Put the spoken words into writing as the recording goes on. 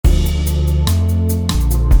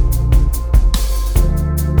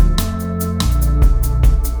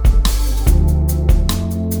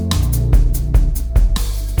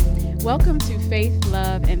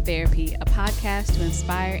in Therapy, a podcast to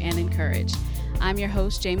inspire and encourage. I'm your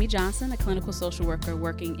host, Jamie Johnson, a clinical social worker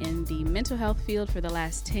working in the mental health field for the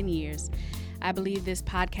last 10 years. I believe this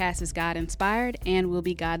podcast is God-inspired and will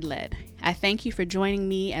be God-led. I thank you for joining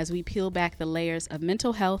me as we peel back the layers of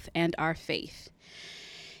mental health and our faith.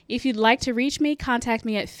 If you'd like to reach me, contact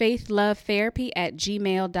me at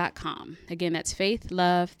faithlovetherapy@gmail.com. Again, that's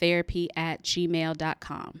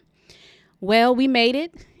faithlovetherapy@gmail.com. Well, we made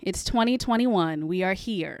it. It's 2021. We are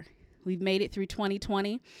here. We've made it through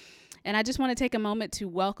 2020. And I just want to take a moment to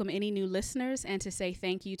welcome any new listeners and to say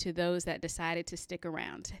thank you to those that decided to stick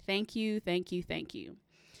around. Thank you, thank you, thank you.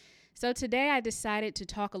 So today I decided to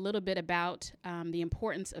talk a little bit about the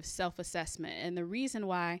importance of self-assessment. And the reason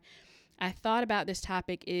why I thought about this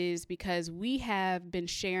topic is because we have been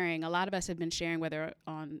sharing, a lot of us have been sharing, whether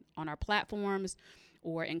on our platforms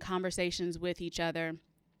or in conversations with each other,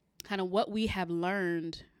 kind of what we have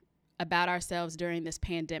learned about ourselves during this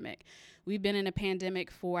pandemic. We've been in a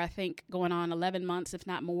pandemic for, I think, going on 11 months, if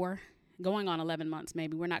not more, going on 11 months,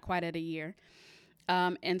 maybe. We're not quite at a year.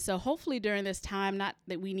 And so hopefully during this time, not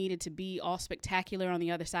that we needed to be all spectacular on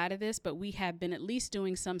the other side of this, but we have been at least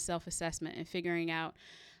doing some self-assessment and figuring out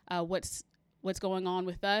what's going on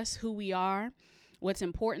with us, who we are, what's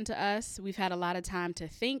important to us. We've had a lot of time to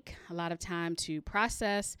think, a lot of time to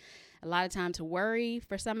process, a lot of time to worry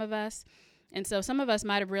for some of us. And so some of us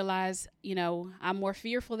might have realized, I'm more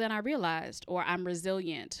fearful than I realized, or I'm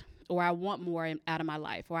resilient, or I want more out of my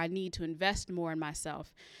life, or I need to invest more in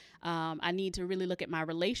myself. I need to really look at my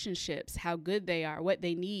relationships, how good they are, what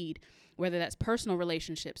they need, whether that's personal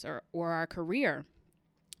relationships or our career.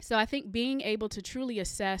 So I think being able to truly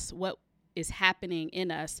assess what is happening in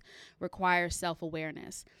us requires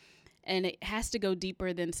self-awareness. And it has to go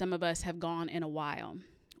deeper than some of us have gone in a while.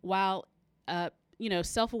 While,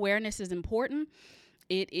 self-awareness is important,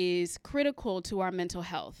 it is critical to our mental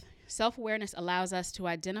health. Self-awareness allows us to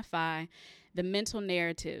identify the mental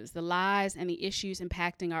narratives, the lies, and the issues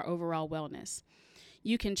impacting our overall wellness.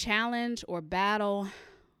 You can challenge or battle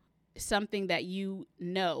something that you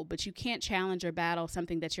know, but you can't challenge or battle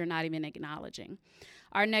something that you're not even acknowledging.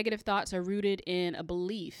 Our negative thoughts are rooted in a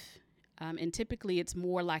belief, and typically it's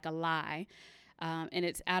more like a lie, and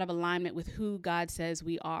it's out of alignment with who God says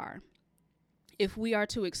we are. If we are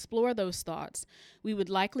to explore those thoughts, we would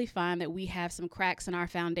likely find that we have some cracks in our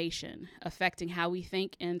foundation, affecting how we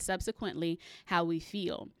think and subsequently how we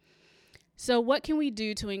feel. So what can we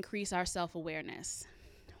do to increase our self-awareness?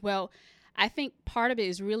 Well, I think part of it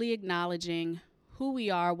is really acknowledging who we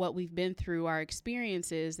are, what we've been through, our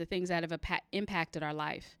experiences, the things that have impacted our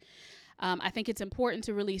life. I think it's important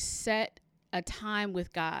to really set a time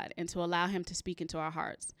with God and to allow Him to speak into our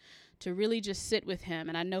hearts, to really just sit with Him.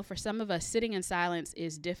 And I know for some of us, sitting in silence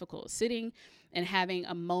is difficult. Sitting and having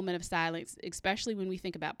a moment of silence, especially when we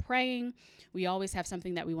think about praying, we always have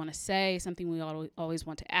something that we want to say, something we always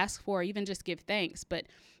want to ask for, even just give thanks. But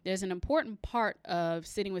there's an important part of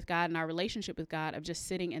sitting with God and our relationship with God of just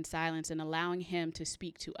sitting in silence and allowing Him to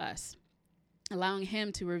speak to us, allowing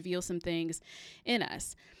Him to reveal some things in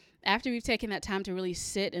us. After we've taken that time to really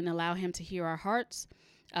sit and allow Him to hear our hearts,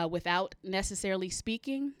 without necessarily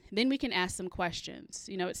speaking, then we can ask some questions.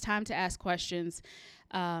 It's time to ask questions.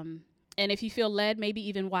 And if you feel led, maybe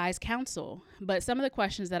even wise counsel. But some of the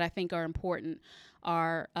questions that I think are important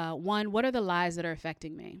are, one, what are the lies that are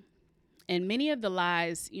affecting me? And many of the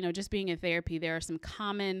lies, just being in therapy, there are some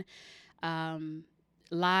common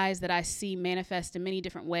lies that I see manifest in many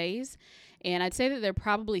different ways. And I'd say that there are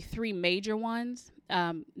probably three major ones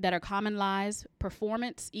that are common lies.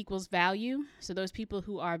 Performance equals value. So those people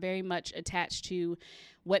who are very much attached to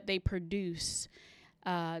what they produce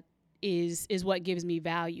is what gives me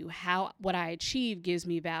value. What I achieve gives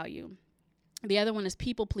me value. The other one is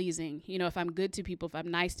people pleasing. If I'm good to people, if I'm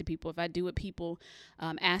nice to people, if I do what people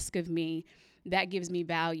ask of me, that gives me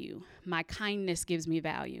value. My kindness gives me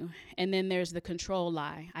value. And then there's the control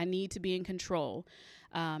lie. I need to be in control.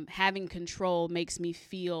 Having control makes me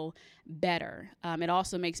feel better. It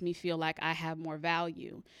also makes me feel like I have more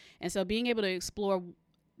value. And so being able to explore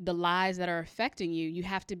the lies that are affecting you, you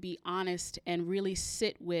have to be honest and really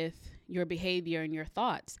sit with your behavior and your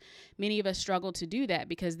thoughts. Many of us struggle to do that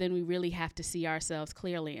because then we really have to see ourselves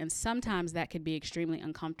clearly. And sometimes that could be extremely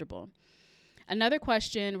uncomfortable. Another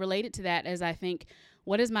question related to that is, I think,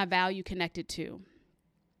 what is my value connected to?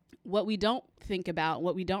 What we don't think about,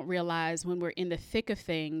 what we don't realize when we're in the thick of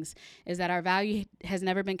things is that our value has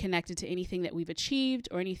never been connected to anything that we've achieved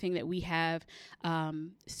or anything that we have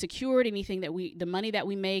secured, anything that the money that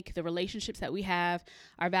we make, the relationships that we have.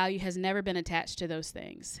 Our value has never been attached to those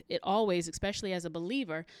things. It always, especially as a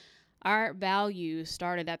believer, Our values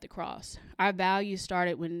started at the cross. Our values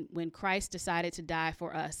started when Christ decided to die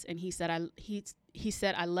for us, and he said,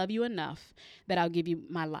 I love you enough that I'll give you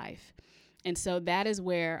my life." And so that is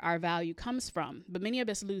where our value comes from. But many of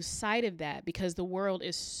us lose sight of that because the world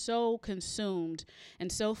is so consumed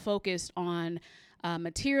and so focused on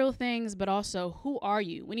material things, but also who are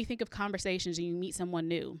you? When you think of conversations and you meet someone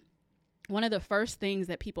new, one of the first things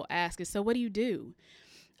that people ask is, "So what do you do?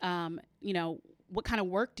 What kind of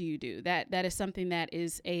work do you do?" That is something that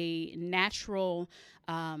is a natural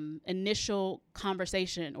initial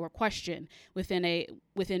conversation or question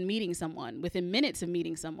within meeting someone, within minutes of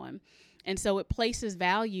meeting someone. And so it places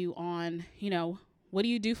value on, what do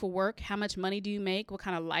you do for work? How much money do you make? What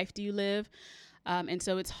kind of life do you live? And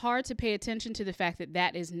so it's hard to pay attention to the fact that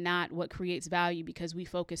that is not what creates value because we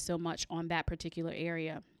focus so much on that particular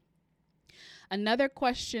area. Another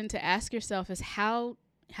question to ask yourself is how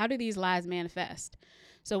do these lies manifest?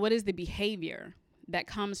 So what is the behavior that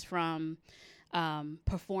comes from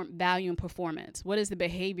value and performance? What is the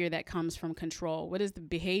behavior that comes from control? What is the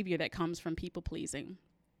behavior that comes from people pleasing?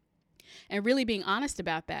 And really being honest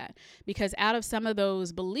about that, because out of some of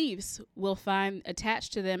those beliefs, we'll find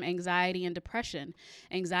attached to them anxiety and depression.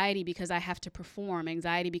 Anxiety because I have to perform,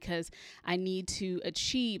 anxiety because I need to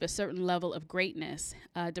achieve a certain level of greatness,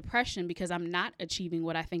 depression because I'm not achieving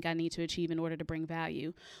what I think I need to achieve in order to bring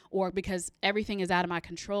value, or because everything is out of my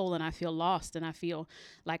control and I feel lost and I feel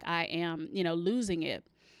like I am, losing it.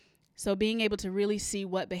 So being able to really see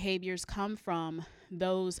what behaviors come from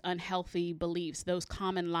those unhealthy beliefs, those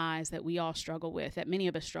common lies that we all struggle with, that many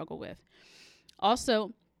of us struggle with.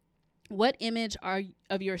 Also, what image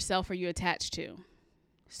of yourself are you attached to?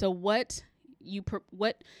 So what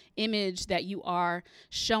image that you are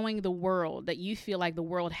showing the world that you feel like the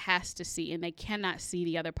world has to see, and they cannot see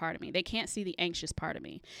the other part of me. They can't see the anxious part of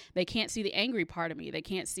me. They can't see the angry part of me. They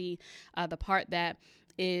can't see the part that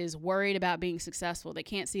is worried about being successful. They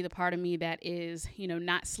can't see the part of me that is,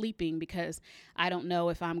 not sleeping because I don't know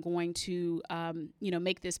if I'm going to,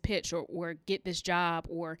 make this pitch or get this job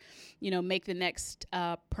or, make the next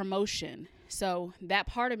promotion. So that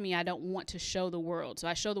part of me, I don't want to show the world. So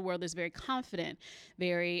I show the world this very confident,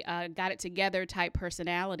 very got it together type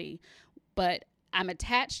personality, but I'm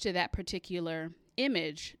attached to that particular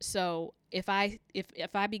image. So if I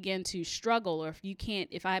begin to struggle, or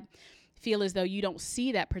if I feel as though you don't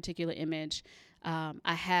see that particular image,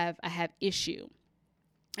 I have issue.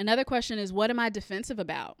 Another question is, what am I defensive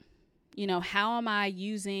about? How am I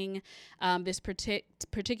using this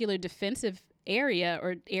particular defensive area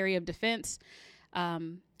or area of defense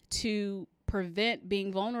to prevent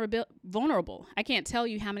being vulnerable? I can't tell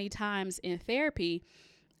you how many times in therapy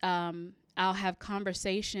I'll have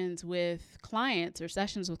conversations with clients or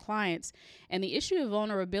sessions with clients, and the issue of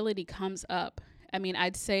vulnerability comes up. I mean,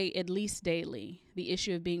 I'd say at least daily, the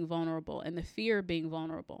issue of being vulnerable and the fear of being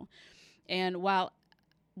vulnerable. And while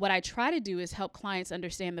what I try to do is help clients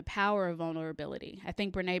understand the power of vulnerability, I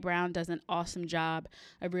think Brene Brown does an awesome job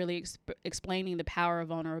of really explaining the power of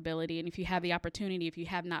vulnerability. And if you have the opportunity, if you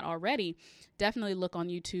have not already, definitely look on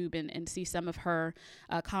YouTube and see some of her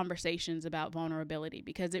conversations about vulnerability,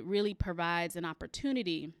 because it really provides an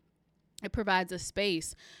opportunity. It provides a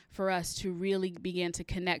space for us to really begin to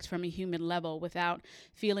connect from a human level without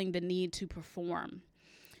feeling the need to perform.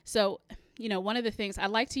 So, one of the things I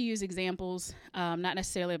like to use examples, not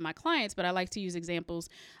necessarily of my clients, but I like to use examples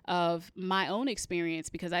of my own experience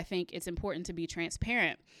because I think it's important to be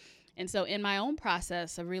transparent. And so in my own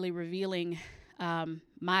process of really revealing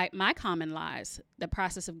my common lies, the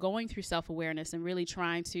process of going through self-awareness and really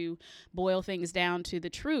trying to boil things down to the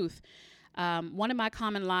truth, one of my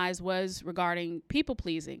common lies was regarding people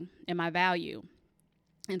pleasing and my value.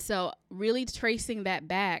 And so really tracing that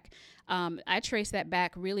back, I traced that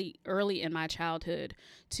back really early in my childhood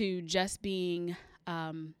to just being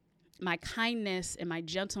my kindness and my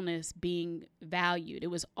gentleness being valued. It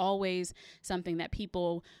was always something that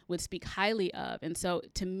people would speak highly of. And so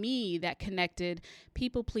to me, that connected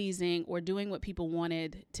people pleasing or doing what people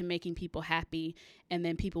wanted to making people happy, and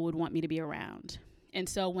then people would want me to be around. And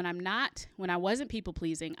so when I wasn't people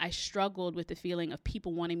pleasing, I struggled with the feeling of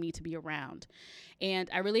people wanting me to be around. And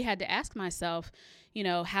I really had to ask myself,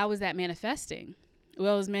 how was that manifesting?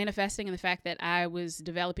 Well, it was manifesting in the fact that I was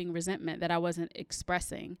developing resentment that I wasn't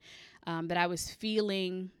expressing, that I was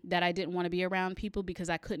feeling that I didn't want to be around people because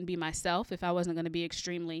I couldn't be myself if I wasn't going to be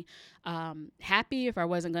extremely happy, if I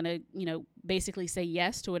wasn't going to, basically say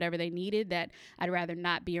yes to whatever they needed, that I'd rather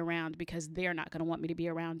not be around because they're not going to want me to be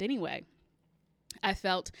around anyway. I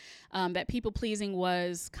felt that people pleasing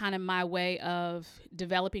was kind of my way of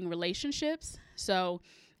developing relationships. So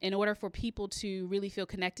in order for people to really feel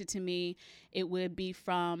connected to me, it would be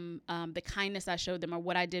from the kindness I showed them or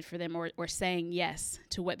what I did for them, or saying yes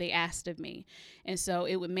to what they asked of me. And so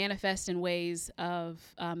it would manifest in ways of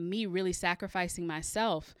me really sacrificing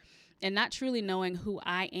myself and not truly knowing who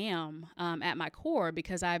I am at my core,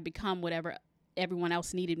 because I've become whatever everyone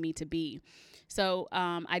else needed me to be. So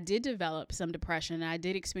I did develop some depression. I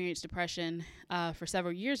did experience depression for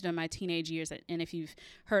several years during my teenage years. And if you've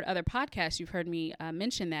heard other podcasts, you've heard me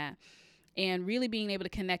mention that. And really being able to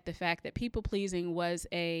connect the fact that people pleasing was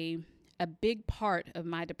a big part of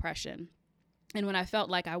my depression. And when I felt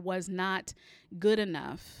like I was not good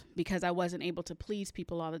enough because I wasn't able to please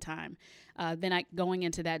people all the time, then I going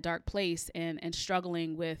into that dark place and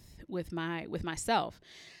struggling with myself.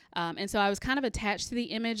 And so I was kind of attached to the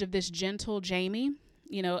image of this gentle Jamie,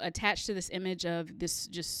 attached to this image of this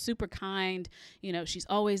just super kind, she's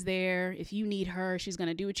always there. If you need her, she's going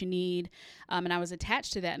to do what you need. And I was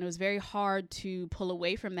attached to that. And it was very hard to pull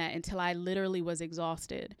away from that until I literally was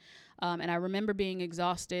exhausted. And I remember being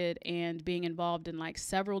exhausted and being involved in like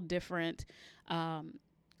several different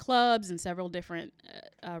clubs and several different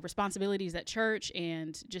responsibilities at church.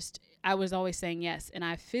 And just, I was always saying yes. And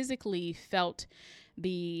I physically felt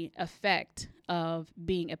the effect of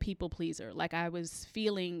being a people pleaser. Like I was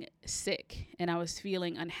feeling sick and I was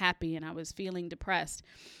feeling unhappy and I was feeling depressed.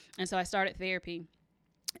 And so I started therapy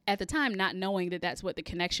at the time, not knowing that that's what the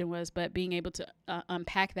connection was, but being able to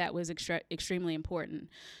unpack that was extremely important.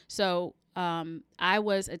 So I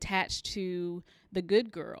was attached to the good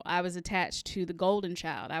girl. I was attached to the golden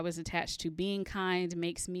child. I was attached to being kind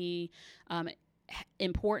makes me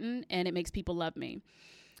important, and it makes people love me.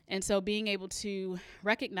 And so being able to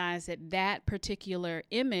recognize that that particular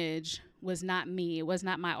image was not me, it was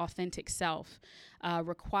not my authentic self,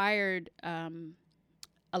 required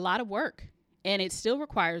a lot of work. And it still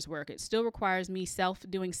requires work. It still requires me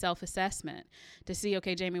doing self-assessment to see,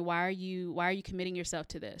 okay, Jamie, why are you committing yourself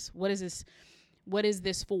to this? What is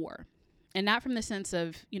this for? And not from the sense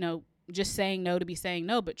of, just saying no to be saying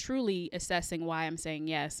no, but truly assessing why I'm saying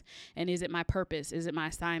yes. And is it my purpose? Is it my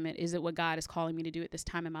assignment? Is it what God is calling me to do at this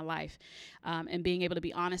time in my life? And being able to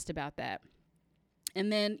be honest about that.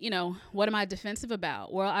 And then, what am I defensive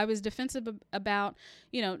about? Well, I was defensive about,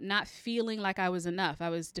 not feeling like I was enough. I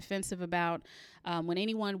was defensive about when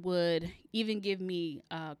anyone would even give me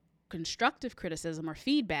constructive criticism or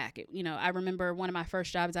feedback. I remember one of my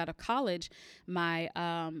first jobs out of college, my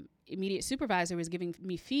immediate supervisor was giving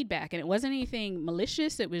me feedback, and it wasn't anything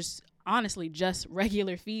malicious. It was honestly just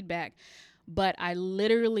regular feedback, but I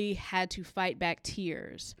literally had to fight back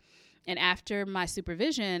tears. And after my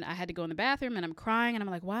supervision, I had to go in the bathroom and I'm crying, and I'm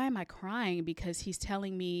like, why am I crying? Because he's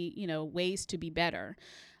telling me, ways to be better.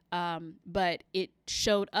 But it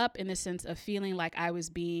showed up in the sense of feeling like I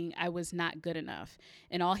was not good enough.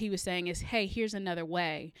 And all he was saying is, hey, here's another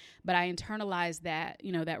way. But I internalized that,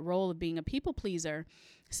 that role of being a people pleaser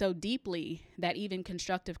so deeply that even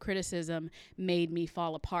constructive criticism made me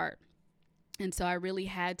fall apart. And so I really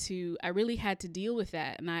had to deal with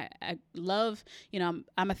that. And I love, I'm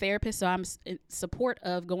a therapist, so I'm in support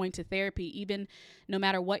of going to therapy, even no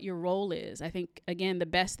matter what your role is. I think, again, the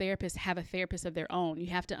best therapists have a therapist of their own.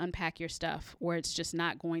 You have to unpack your stuff or it's just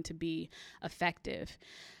not going to be effective.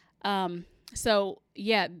 So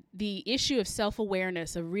yeah, the issue of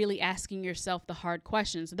self-awareness, of really asking yourself the hard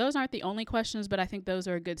questions. Those aren't the only questions, but I think those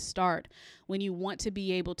are a good start when you want to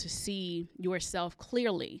be able to see yourself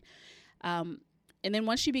clearly. And then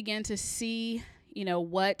once you begin to see,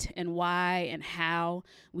 what and why and how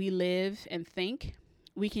we live and think,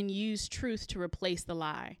 we can use truth to replace the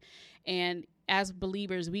lie. And as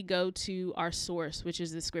believers, we go to our source, which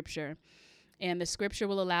is the scripture. And the scripture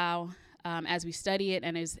will allow, as we study it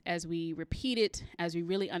and as we repeat it, as we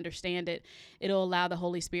really understand it, it'll allow the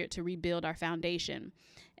Holy Spirit to rebuild our foundation.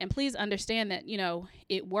 And please understand that,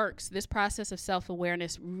 it works. This process of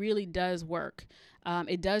self-awareness really does work.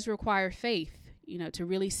 It does require faith, to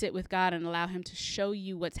really sit with God and allow him to show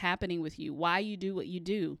you what's happening with you, why you do what you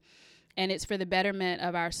do. And it's for the betterment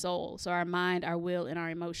of our soul, so our mind, our will, and our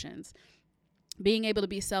emotions. Being able to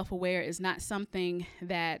be self-aware is not something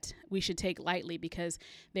that we should take lightly, because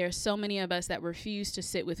there are so many of us that refuse to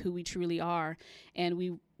sit with who we truly are. And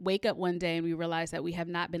we wake up one day and we realize that we have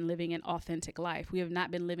not been living an authentic life. We have not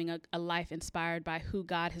been living a life inspired by who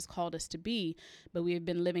God has called us to be, but we have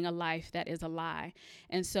been living a life that is a lie.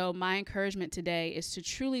 And so my encouragement today is to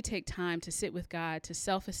truly take time to sit with God, to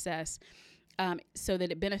self-assess, so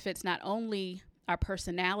that it benefits not only our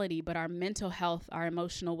personality, but our mental health, our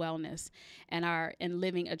emotional wellness, and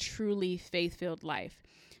living a truly faith-filled life.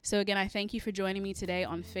 So again, I thank you for joining me today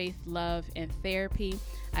on Faith, Love, and Therapy.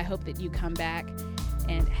 I hope that you come back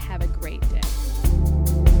and have a great day.